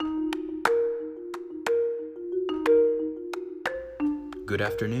Good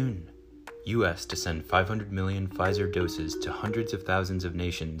afternoon. U.S. to send 500 million Pfizer doses to hundreds of thousands of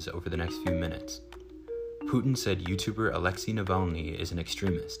nations over the next few minutes. Putin said YouTuber Alexei Navalny is an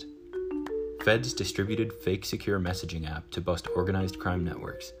extremist. Feds distributed fake secure messaging app to bust organized crime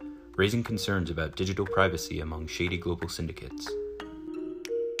networks, raising concerns about digital privacy among shady global syndicates.